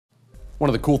One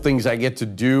of the cool things I get to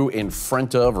do in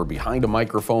front of or behind a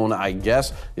microphone, I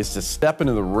guess, is to step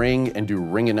into the ring and do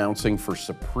ring announcing for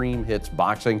Supreme Hits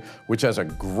Boxing, which has a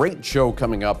great show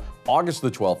coming up August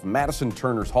the 12th, Madison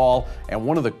Turner's Hall. And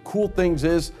one of the cool things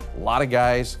is a lot of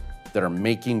guys that are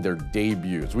making their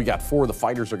debuts. We got 4 of the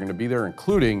fighters are going to be there,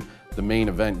 including the main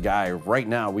event guy. Right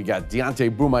now, we got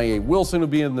Deontay Bumaye Wilson will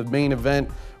be in the main event.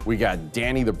 We got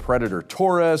Danny the Predator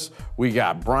Torres. We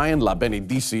got Brian La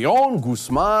Benedicion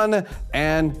Guzman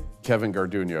and Kevin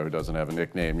Garduno, who doesn't have a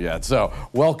nickname yet. So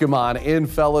welcome on in,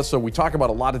 fellas. So we talk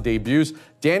about a lot of debuts.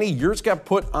 Danny, yours got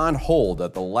put on hold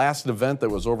at the last event that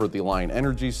was over at the Alliant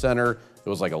Energy Center. It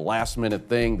was like a last-minute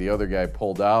thing. The other guy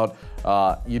pulled out.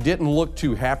 You didn't look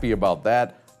too happy about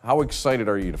that. How excited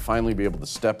are you to finally be able to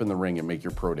step in the ring and make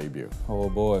your pro debut? Oh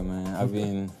boy,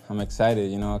 man. I'm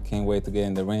excited, you know. I can't wait to get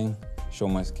in the ring, show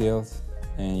my skills,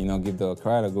 and, you know, give the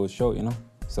crowd a good show, you know.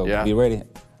 So Be ready,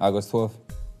 August 12th.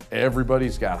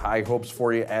 Everybody's got high hopes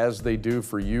for you, as they do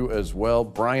for you as well.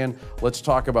 Brian, let's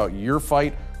talk about your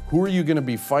fight. Who are you going to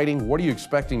be fighting? What are you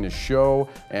expecting to show?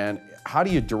 And how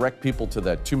do you direct people to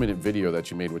that 2-minute video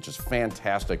that you made, which is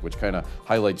fantastic, which kind of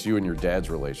highlights you and your dad's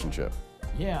relationship?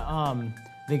 Yeah,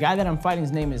 the guy that I'm fighting,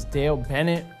 his name is Dale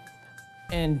Bennett.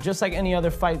 And just like any other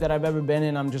fight that I've ever been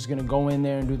in, I'm just gonna go in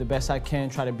there and do the best I can,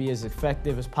 try to be as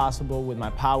effective as possible with my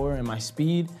power and my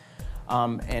speed.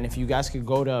 And if you guys could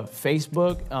go to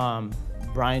Facebook,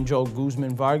 Brian Joe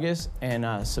Guzman Vargas, and go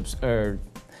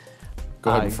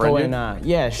ahead and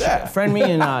friend friend me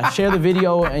and share the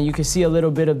video, and you can see a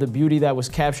little bit of the beauty that was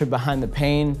captured behind the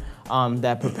pain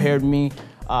that prepared me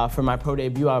for my pro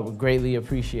debut. I would greatly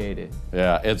appreciate it.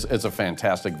 Yeah, it's a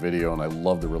fantastic video, and I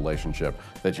love the relationship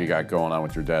that you got going on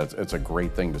with your dad. It's a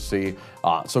great thing to see.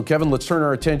 So Kevin, let's turn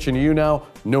our attention to you now.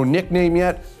 No nickname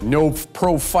yet, no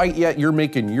pro fight yet. You're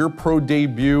making your pro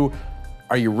debut.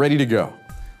 Are you ready to go?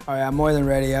 All right, I'm more than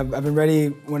ready. I've been ready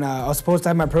when I was supposed to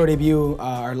have my pro debut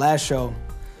our last show,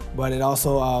 but it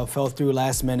also fell through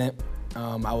last minute.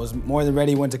 I was more than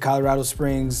ready, went to Colorado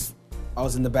Springs. I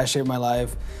was in the best shape of my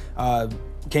life.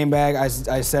 Came back, I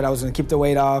said I was gonna keep the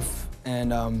weight off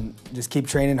and just keep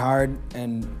training hard,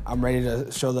 and I'm ready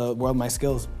to show the world my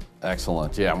skills.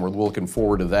 Excellent, yeah, and we're looking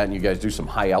forward to that, and you guys do some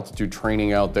high altitude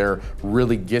training out there,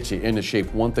 really get you into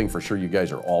shape. One thing for sure, you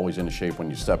guys are always into shape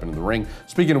when you step into the ring.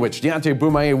 Speaking of which, Deontay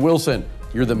Bumaye Wilson,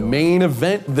 you're the main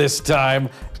event this time.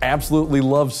 Absolutely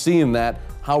love seeing that.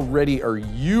 How ready are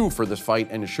you for this fight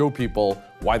and to show people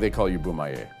why they call you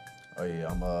Bumaye? Oh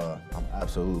yeah, I'm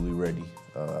absolutely ready.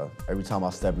 Every time I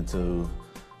step into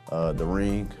the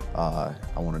ring, I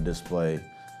want to display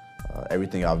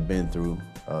everything I've been through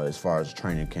as far as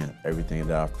training camp, everything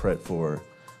that I've prepped for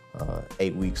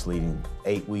 8 weeks,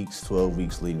 12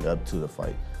 weeks leading up to the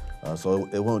fight. So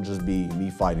it won't just be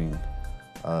me fighting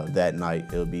that night,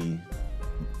 it'll be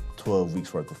 12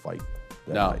 weeks worth of fight.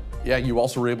 Now, yeah, you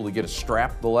also were able to get a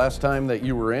strap the last time that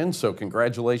you were in, so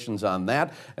congratulations on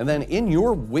that. And then in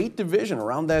your weight division,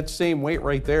 around that same weight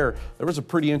right there, there was a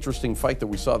pretty interesting fight that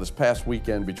we saw this past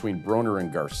weekend between Broner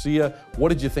and Garcia. What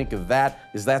did you think of that?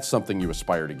 Is that something you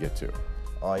aspire to get to?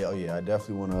 Oh yeah, I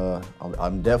definitely want to.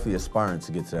 I'm definitely aspiring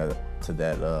to get to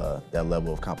that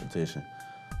level of competition.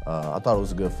 I thought it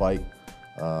was a good fight.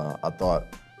 I thought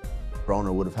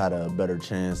Broner would have had a better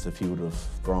chance if he would have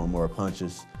thrown more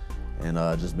punches and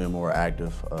just been more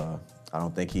active. I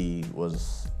don't think he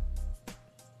was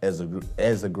as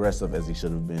aggressive as he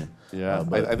should have been. Yeah,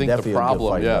 I think the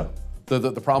problem,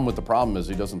 the problem with the problem is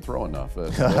he doesn't throw enough.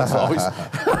 That's always,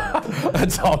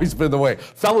 that's always been the way.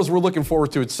 Fellas, we're looking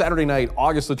forward to it. Saturday night,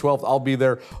 August the 12th, I'll be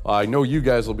there. I know you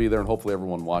guys will be there, and hopefully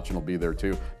everyone watching will be there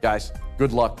too. Guys,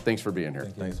 good luck. Thanks for being here.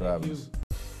 Thanks for having us.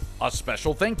 A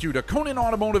special thank you to Conan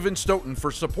Automotive in Stoughton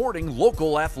for supporting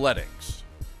local athletics.